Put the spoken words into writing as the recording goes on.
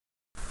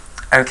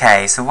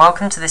Okay, so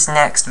welcome to this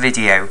next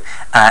video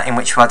in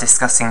which we are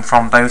discussing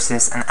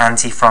thrombosis and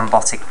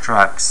antithrombotic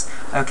drugs.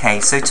 Okay,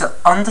 so to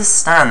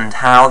understand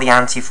how the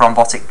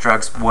antithrombotic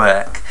drugs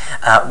work,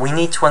 we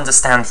need to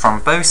understand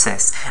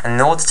thrombosis, and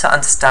in order to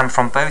understand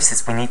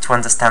thrombosis we need to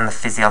understand the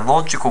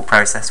physiological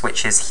process,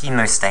 which is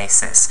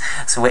haemostasis.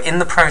 So we're in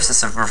the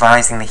process of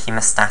revising the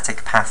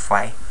hemostatic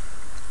pathway.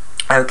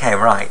 Okay,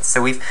 right,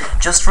 so we've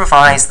just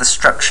revised the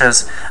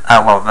structures,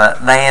 the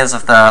layers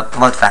of the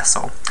blood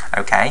vessel,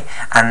 okay,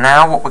 and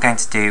now what we're going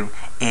to do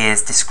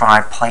is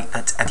describe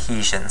platelet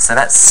adhesion. So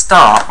let's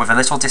start with a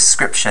little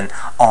description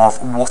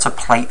of what a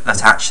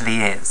platelet actually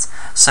is.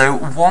 So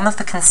one of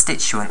the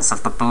constituents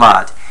of the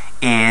blood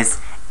is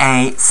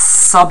a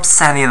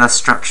subcellular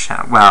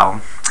structure.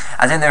 Well,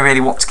 I don't know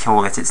really what to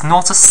call it. It's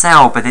not a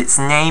cell, but its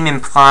name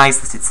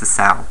implies that it's a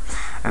cell,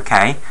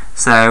 okay,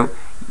 so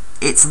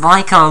it's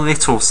like a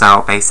little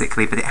cell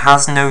basically, but it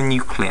has no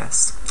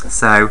nucleus.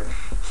 So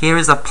here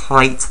is a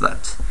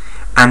platelet,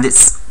 and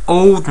its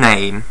old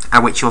name,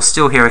 which you'll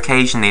still hear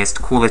occasionally, is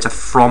to call it a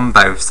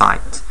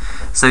thrombocyte.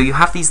 So you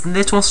have these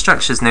little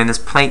structures known as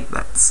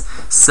platelets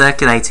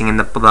circulating in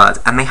the blood,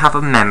 and they have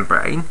a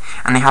membrane,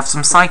 and they have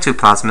some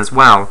cytoplasm as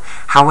well.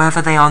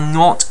 However, they are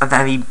not a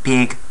very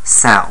big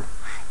cell.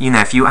 You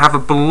know, if you have a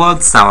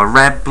blood cell, a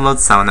red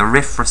blood cell, and a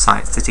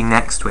erythrocyte sitting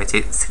next to it,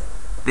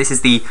 this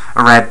is the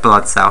red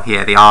blood cell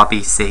here, the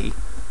RBC.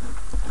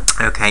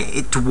 Okay,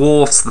 it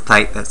dwarfs the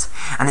platelet,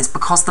 and it's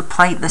because the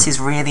platelet is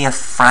really a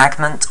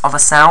fragment of a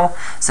cell.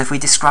 So if we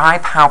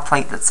describe how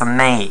platelets are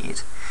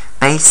made,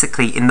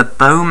 basically in the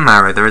bone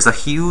marrow there is a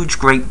huge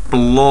great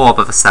blob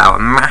of a cell, a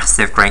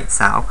massive great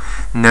cell,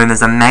 known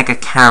as a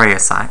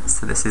megakaryocyte.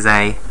 So this is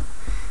a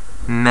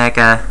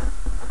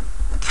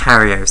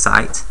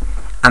megakaryocyte,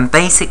 and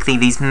basically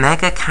these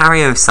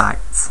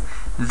megakaryocytes,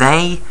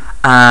 they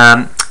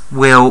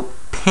will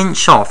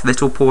pinch off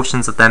little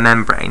portions of their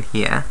membrane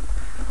here.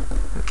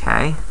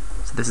 Okay,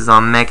 so this is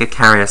our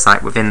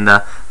megakaryocyte within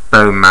the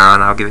bone marrow,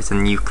 and I'll give it a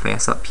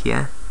nucleus up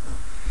here.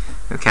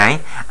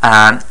 Okay,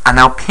 and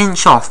they'll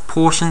pinch off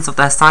portions of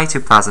their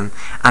cytoplasm,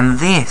 and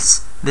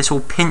this little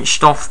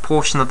pinched off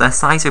portion of their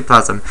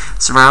cytoplasm,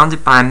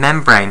 surrounded by a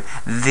membrane,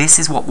 this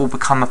is what will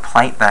become a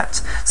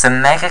platelet. So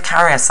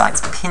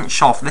megakaryocytes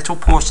pinch off little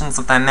portions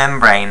of their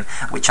membrane,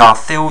 which are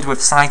filled with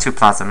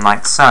cytoplasm,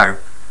 like so,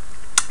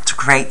 to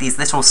create these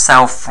little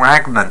cell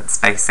fragments,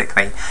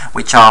 basically,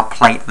 which are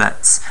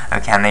platelets.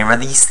 Okay, and they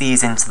release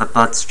these into the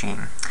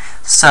bloodstream.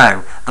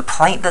 So the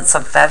platelets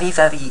are very,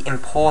 very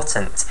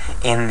important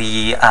in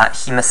the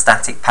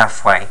hemostatic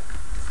pathway.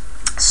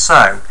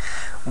 So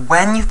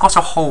when you've got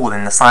a hole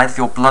in the side of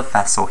your blood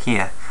vessel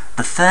here,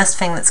 the first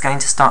thing that's going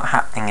to start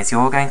happening is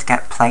you're going to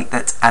get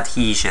platelet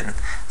adhesion.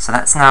 So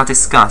let's now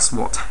discuss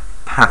what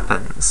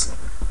happens.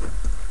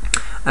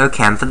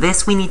 Okay, and for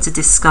this we need to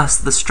discuss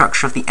the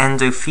structure of the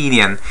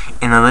endothelium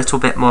in a little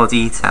bit more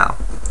detail.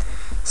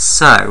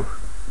 So,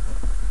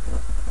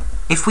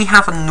 if we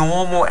have a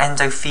normal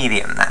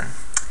endothelium then,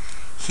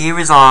 here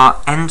is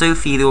our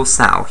endothelial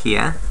cell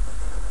here,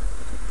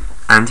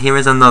 and here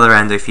is another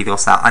endothelial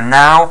cell. And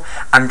now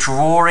I'm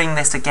drawing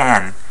this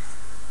again,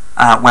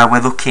 where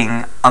we're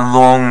looking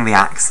along the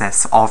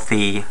axis of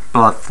the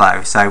blood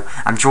flow. So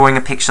I'm drawing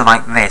a picture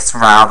like this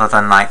rather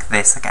than like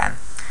this again.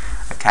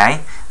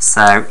 Okay?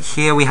 So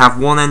here we have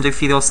one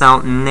endothelial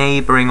cell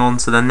neighbouring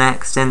onto the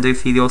next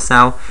endothelial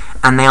cell,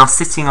 and they are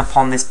sitting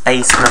upon this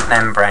basement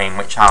membrane,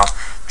 which I'll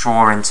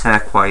draw in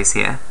turquoise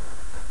here.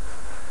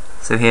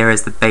 So here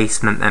is the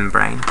basement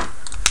membrane.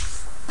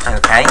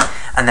 Okay,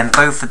 and then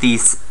both of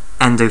these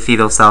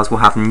endothelial cells will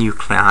have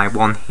nuclei,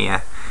 one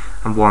here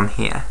and one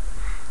here.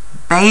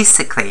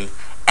 Basically,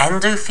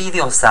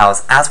 endothelial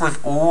cells, as with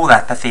all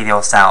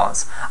epithelial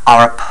cells,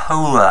 are a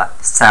polar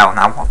cell.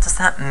 Now, what does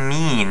that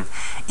mean?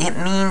 It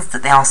means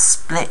that they are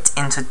split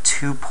into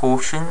two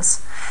portions.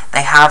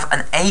 They have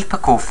an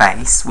apical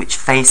face, which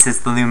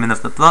faces the lumen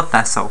of the blood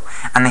vessel,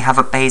 and they have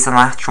a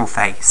basolateral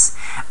face.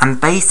 And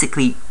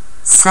basically,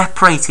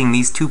 separating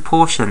these two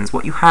portions,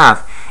 what you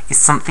have is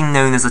something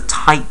known as a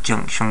tight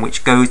junction,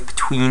 which goes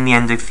between the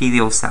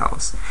endothelial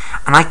cells.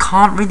 And I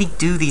can't really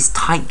do these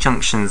tight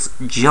junctions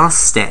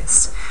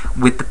justice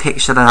with the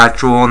picture that I've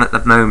drawn at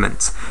the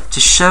moment. To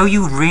show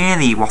you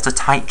really what a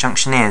tight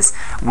junction is,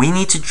 we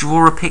need to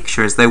draw a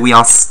picture as though we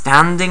are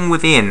standing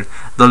within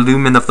the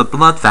lumen of the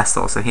blood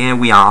vessel. So here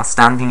we are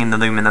standing in the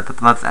lumen of the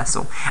blood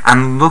vessel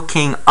and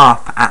looking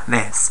up at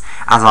this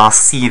as our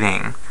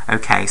ceiling.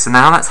 Okay, so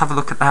now let's have a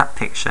look at that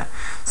picture.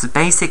 So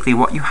basically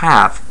what you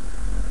have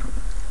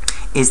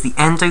is the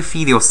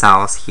endothelial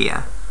cells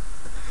here.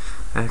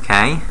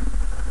 Okay,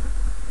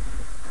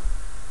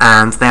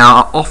 and they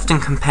are often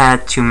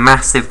compared to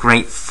massive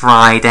great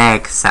fried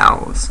egg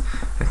cells.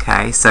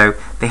 Okay, so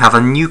they have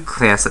a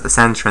nucleus at the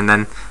centre, and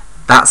then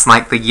that's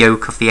like the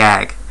yolk of the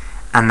egg,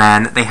 and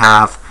then they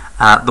have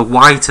the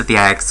white of the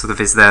egg sort of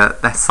is the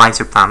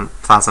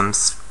cytoplasm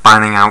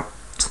spanning out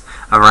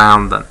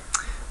around them.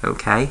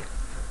 Okay,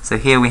 so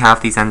here we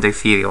have these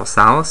endothelial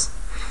cells.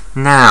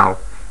 Now,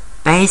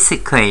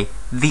 basically,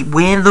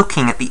 we're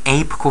looking at the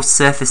apical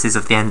surfaces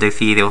of the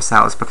endothelial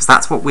cells, because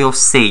that's what we'll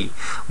see.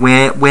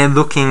 We're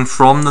looking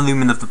from the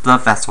lumen of the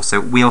blood vessel,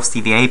 so we'll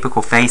see the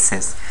apical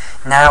faces.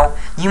 Now,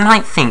 you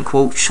might think,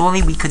 well,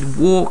 surely we could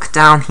walk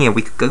down here,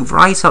 we could go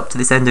right up to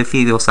this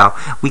endothelial cell,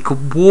 we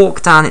could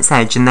walk down its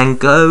edge and then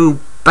go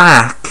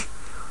back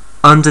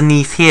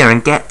underneath here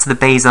and get to the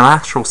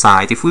basolateral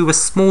side. If we were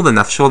small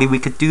enough, surely we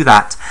could do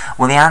that.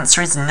 Well, the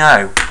answer is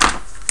no,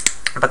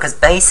 because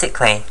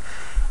basically,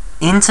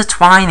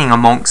 intertwining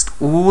amongst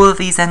all of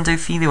these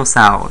endothelial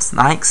cells,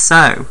 like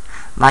so,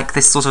 like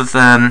this sort of,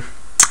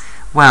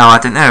 well, I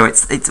don't know,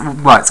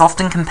 it's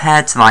often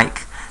compared to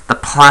like the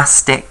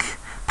plastic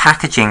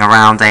packaging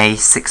around a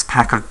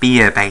six-pack of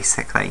beer,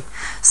 basically.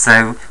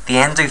 So the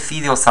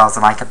endothelial cells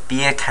are like a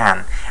beer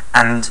can,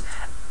 and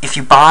if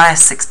you buy a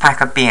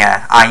six-pack of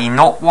beer, i.e.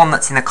 not one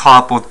that's in a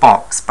cardboard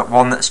box, but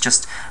one that's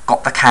just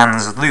got the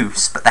cans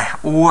loose, but they're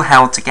all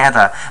held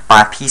together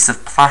by a piece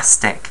of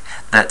plastic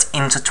that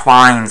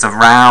intertwines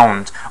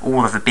around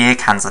all of the beer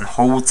cans and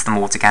holds them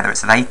all together.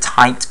 It's a very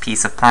tight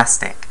piece of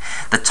plastic.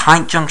 The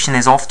tight junction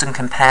is often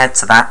compared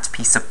to that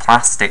piece of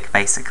plastic,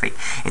 basically.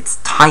 It's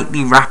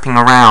tightly wrapping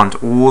around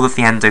all of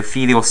the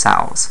endothelial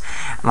cells,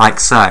 like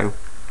so,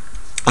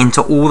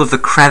 into all of the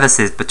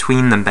crevices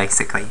between them,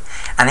 basically.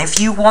 And if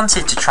you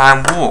wanted to try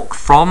and walk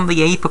from the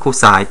apical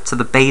side to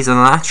the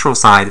basolateral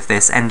side of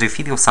this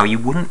endothelial cell, you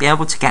wouldn't be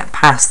able to get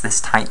past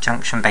this tight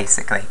junction,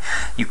 basically.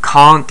 You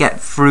can't get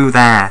through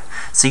there.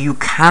 So you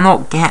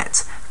cannot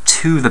get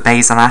to the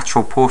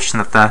basolateral portion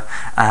of the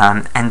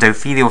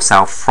endothelial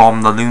cell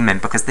from the lumen,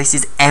 because this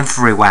is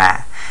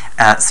everywhere.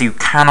 So you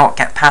cannot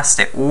get past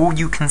it. All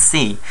you can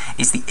see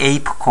is the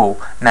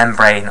apical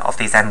membrane of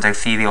these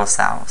endothelial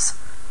cells.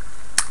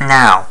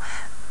 Now,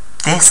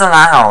 this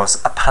allows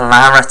a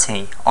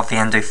polarity of the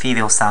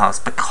endothelial cells,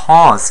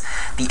 because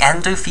the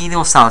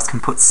endothelial cells can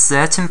put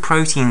certain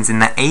proteins in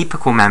the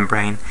apical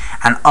membrane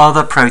and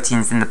other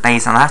proteins in the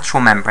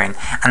basolateral membrane,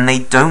 and they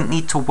don't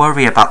need to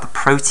worry about the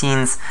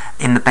proteins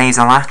in the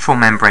basolateral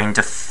membrane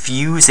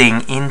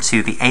diffusing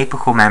into the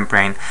apical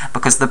membrane,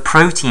 because the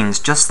proteins,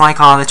 just like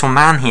our little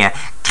man here,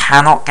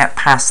 cannot get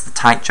past the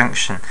tight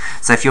junction.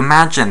 So if you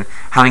imagine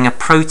having a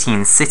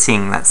protein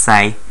sitting, let's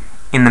say,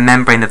 in the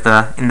membrane of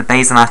in the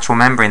basolateral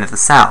membrane of the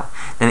cell,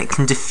 then it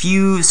can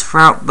diffuse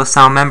throughout the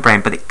cell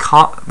membrane, but it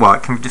can't, well,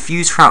 it can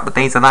diffuse throughout the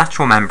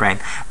basolateral membrane,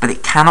 but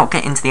it cannot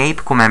get into the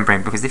apical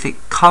membrane, because if it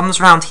comes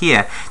around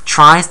here,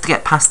 tries to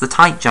get past the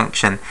tight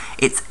junction,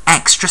 its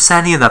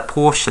extracellular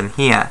portion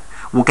here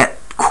will get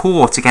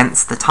caught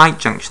against the tight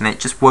junction. It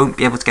just won't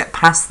be able to get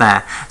past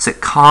there, so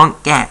it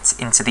can't get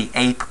into the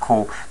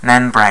apical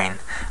membrane.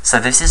 So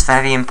this is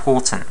very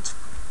important.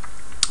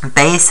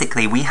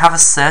 Basically, we have a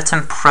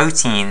certain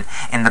protein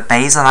in the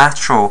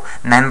basolateral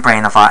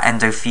membrane of our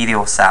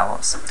endothelial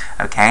cells,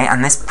 okay,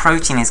 and this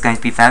protein is going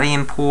to be very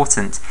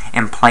important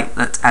in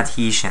platelet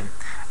adhesion,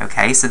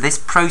 okay. So this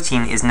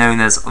protein is known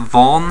as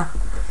von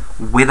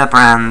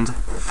Willebrand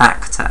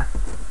factor,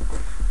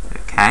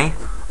 okay,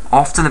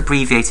 often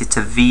abbreviated to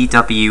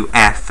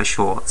VWF for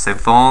short, so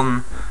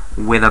von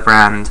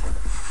Willebrand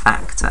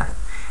factor,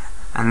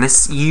 and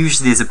this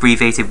usually is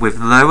abbreviated with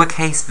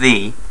lowercase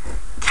v,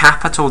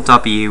 capital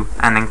W,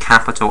 and then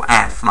capital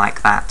F,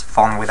 like that,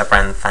 von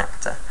Willebrand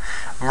factor.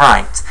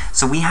 Right,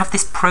 so we have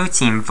this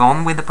protein,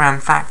 von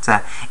Willebrand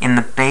factor, in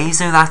the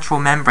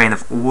basolateral membrane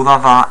of all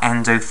of our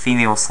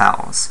endothelial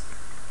cells.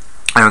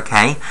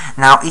 Okay,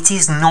 now it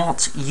is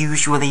not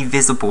usually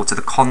visible to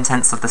the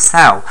contents of the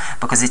cell,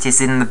 because it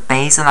is in the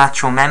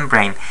basolateral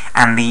membrane,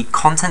 and the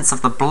contents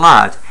of the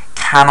blood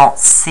cannot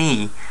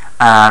see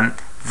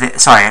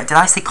sorry, did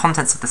I say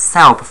contents of the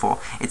cell before?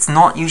 It's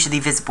not usually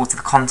visible to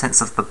the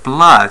contents of the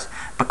blood,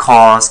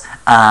 because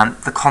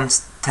the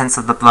contents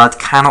of the blood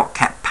cannot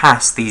get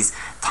past these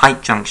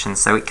tight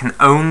junctions, so it can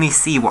only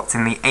see what's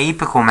in the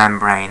apical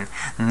membrane,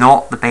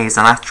 not the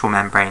basolateral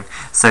membrane.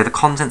 So the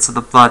contents of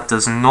the blood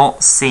does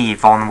not see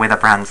von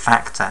Willebrand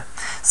factor.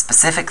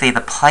 Specifically,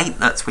 the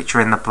platelets which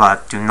are in the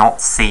blood do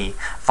not see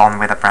von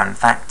Willebrand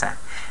factor.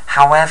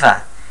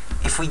 However,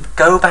 if we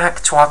go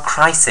back to our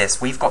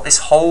crisis, we've got this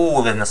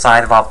hole in the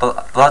side of our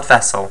blood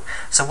vessel.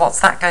 So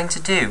what's that going to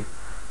do?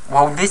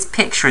 Well, this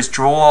picture is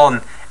drawn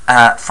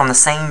from the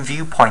same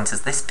viewpoint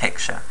as this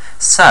picture.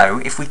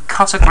 So if we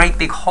cut a great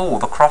big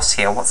hole across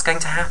here, what's going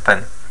to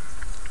happen?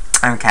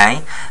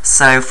 Okay,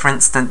 so for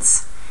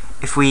instance,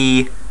 if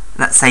we,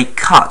 let's say,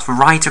 cut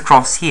right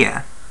across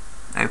here,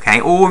 okay,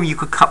 or you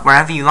could cut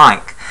wherever you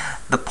like.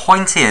 The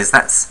point is,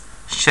 let's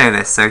show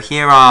this. So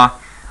here are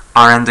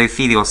our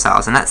endothelial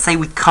cells, and let's say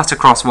we cut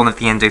across one of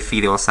the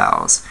endothelial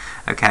cells,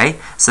 okay,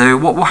 so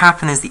what will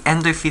happen is the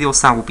endothelial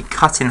cell will be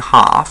cut in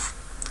half,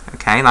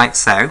 okay, like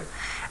so,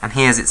 and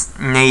here's its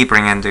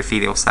neighbouring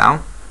endothelial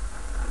cell,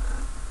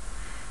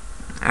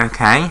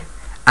 okay,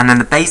 and then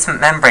the basement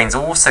membrane's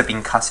also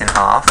been cut in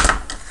half,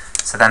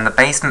 so then the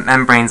basement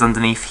membrane's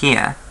underneath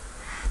here.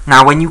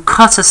 Now when you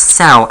cut a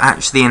cell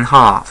actually in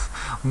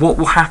half, what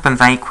will happen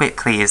very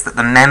quickly is that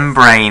the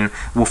membrane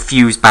will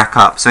fuse back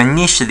up. So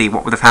initially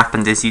what would have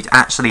happened is you'd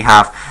actually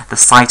have the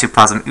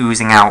cytoplasm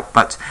oozing out,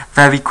 but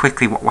very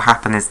quickly what will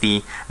happen is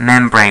the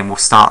membrane will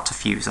start to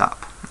fuse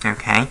up.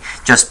 Okay,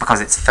 just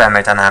because it's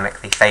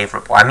thermodynamically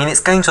favourable. I mean, it's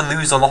going to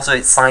lose a lot of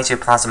its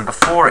cytoplasm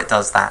before it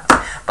does that,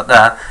 but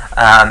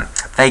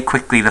very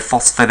quickly the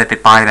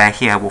phospholipid bilayer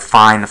here will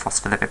find the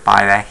phospholipid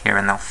bilayer here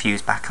and they'll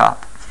fuse back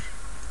up.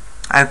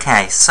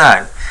 Okay,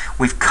 so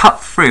we've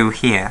cut through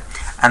here,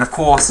 and of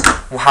course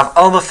we'll have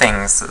other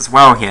things as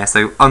well here.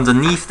 So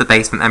underneath the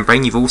basement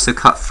membrane, you've also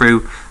cut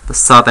through the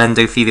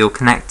subendothelial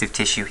connective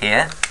tissue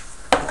here,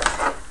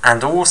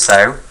 and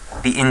also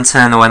the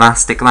internal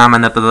elastic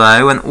lamina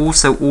below, and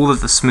also all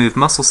of the smooth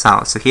muscle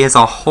cells. So here's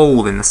our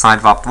hole in the side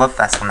of our blood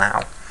vessel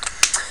now.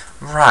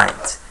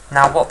 Right,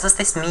 now what does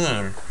this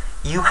mean?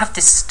 You have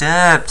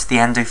disturbed the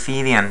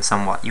endothelium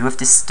somewhat. You have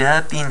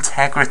disturbed the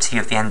integrity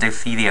of the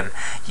endothelium.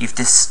 You've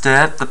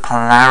disturbed the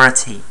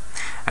polarity.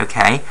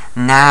 Okay,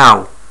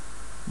 now,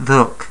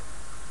 look.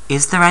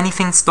 Is there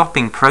anything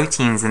stopping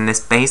proteins in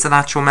this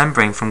basolateral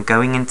membrane from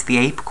going into the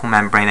apical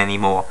membrane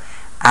anymore?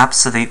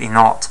 Absolutely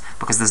not,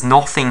 because there's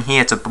nothing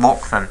here to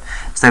block them.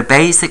 So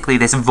basically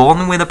this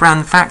von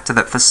Willebrand factor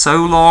that for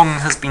so long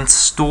has been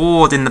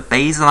stored in the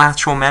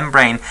basolateral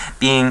membrane,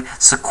 being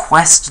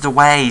sequestered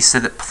away so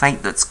that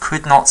platelets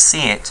could not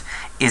see it,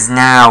 is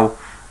now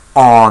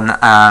on,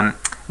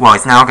 well,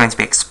 it's now going to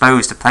be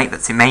exposed to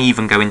platelets. It may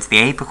even go into the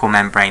apical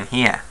membrane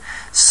here.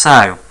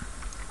 So,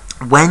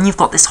 when you've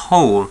got this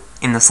hole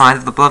in the side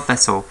of the blood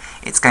vessel,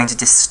 it's going to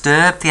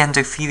disturb the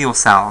endothelial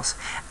cells,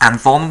 and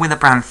von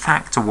Willebrand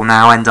factor will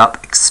now end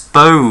up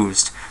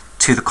exposed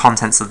to the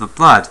contents of the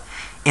blood.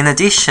 In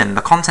addition,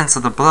 the contents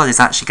of the blood is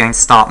actually going to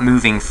start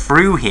moving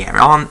through here.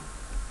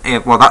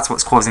 Well, that's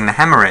what's causing the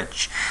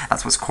hemorrhage.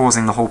 That's what's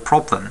causing the whole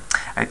problem.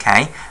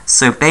 Okay,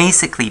 so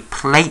basically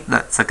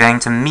platelets are going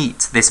to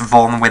meet this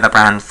von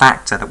Willebrand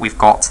factor that we've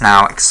got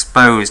now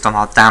exposed on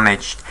our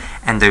damaged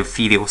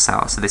endothelial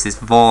cells. So this is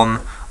von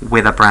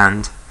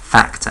Willebrand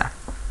factor.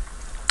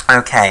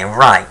 Okay,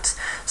 right.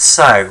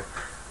 So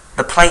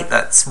the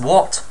platelets,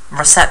 what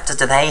receptor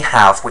do they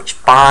have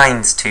which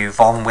binds to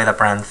von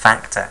Willebrand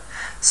factor?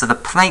 So the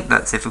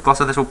platelets, if we've got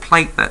a little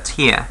platelet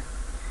here,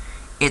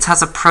 it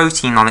has a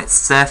protein on its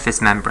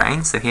surface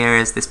membrane. So here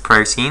is this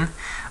protein,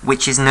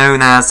 which is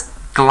known as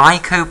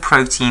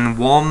glycoprotein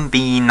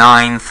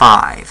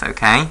 1b95,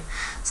 okay?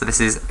 So this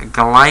is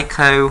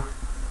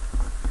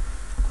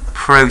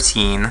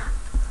glycoprotein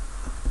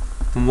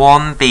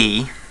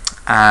 1b,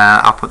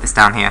 I'll put this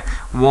down here,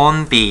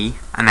 1b,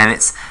 and then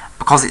it's,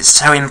 because it's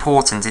so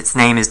important, its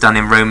name is done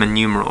in Roman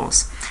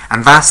numerals.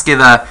 And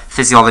vascular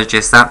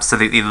physiologists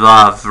absolutely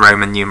love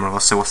Roman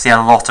numerals, so we'll see a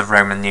lot of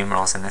Roman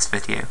numerals in this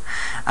video.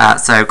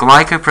 So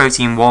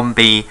glycoprotein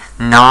 1b,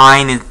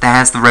 9,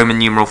 there's the Roman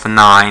numeral for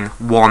 9,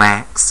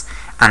 1x,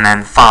 and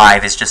then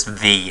 5 is just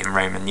V in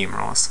Roman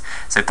numerals.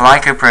 So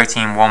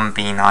glycoprotein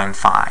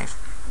 1b95,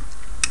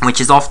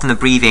 which is often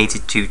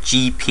abbreviated to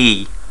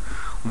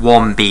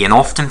GP1b, and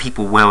often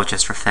people will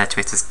just refer to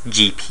it as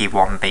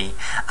GP1b,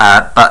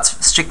 but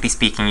strictly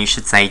speaking you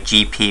should say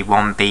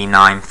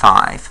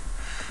GP1b95.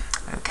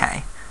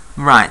 Okay,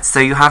 right, so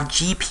you have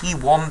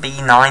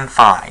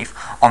GP1b95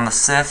 on the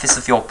surface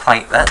of your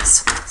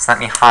platelets. So let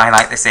me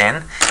highlight this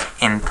in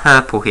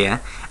purple here,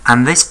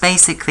 and this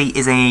basically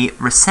is a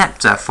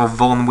receptor for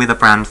von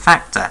Willebrand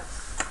factor.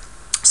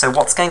 So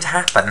what's going to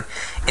happen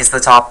is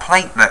that our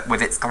platelet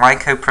with its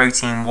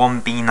glycoprotein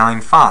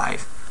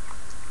 1b95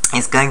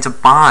 is going to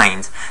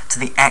bind to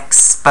the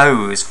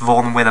exposed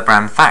von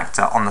Willebrand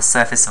factor on the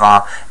surface of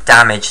our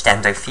damaged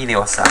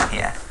endothelial cell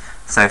here.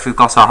 So if we've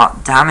got our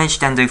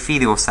damaged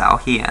endothelial cell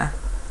here,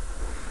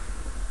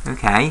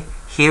 okay,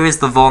 here is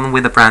the von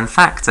Willebrand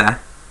factor,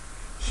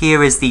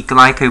 here is the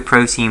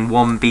glycoprotein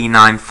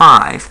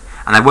 1b95,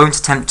 and I won't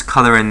attempt to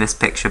colour in this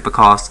picture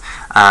because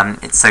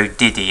it's so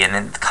diddy and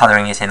then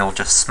colouring it in will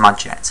just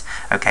smudge it.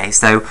 Okay,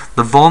 so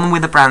the von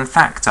Willebrand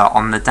factor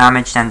on the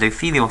damaged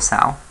endothelial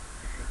cell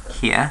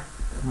here,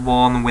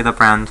 von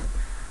Willebrand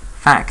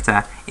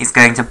factor, is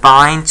going to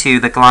bind to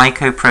the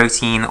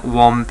glycoprotein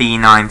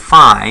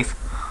 1b95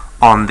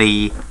 on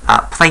the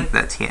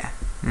platelet here,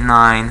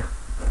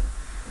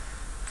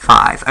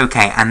 9,5.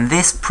 Okay, and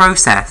this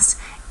process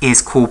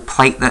is called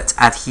platelet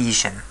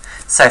adhesion.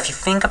 So if you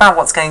think about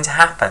what's going to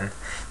happen,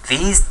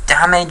 these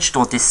damaged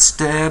or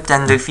disturbed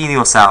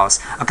endothelial cells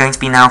are going to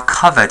be now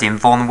covered in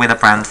von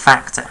Willebrand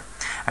factor.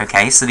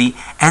 Okay, so the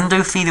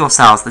endothelial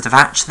cells that have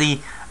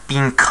actually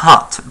been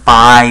cut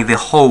by the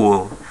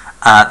hole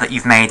that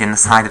you've made in the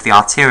side of the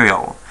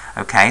arteriole.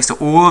 Okay, so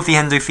all of the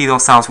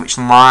endothelial cells which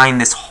line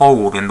this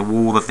hole in the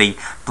wall of the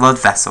blood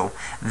vessel,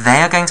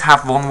 they are going to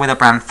have von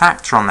Willebrand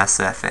factor on their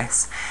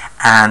surface,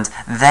 and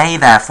they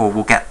therefore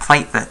will get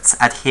platelets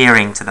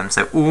adhering to them.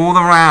 So all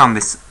around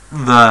this,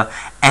 the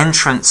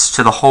entrance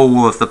to the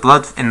hole of the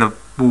blood in the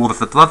wall of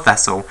the blood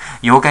vessel,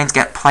 you're going to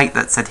get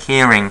platelets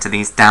adhering to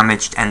these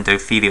damaged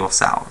endothelial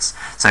cells.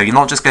 So you're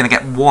not just going to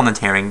get one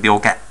adhering, you'll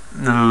get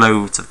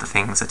loads of the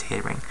things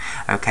adhering.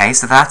 Okay,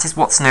 so that is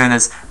what's known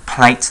as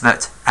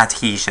platelet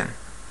adhesion.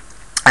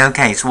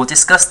 Okay, so we'll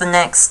discuss the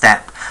next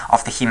step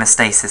of the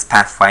haemostasis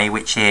pathway,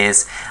 which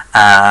is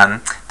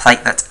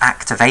platelet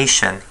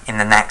activation, in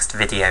the next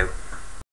video.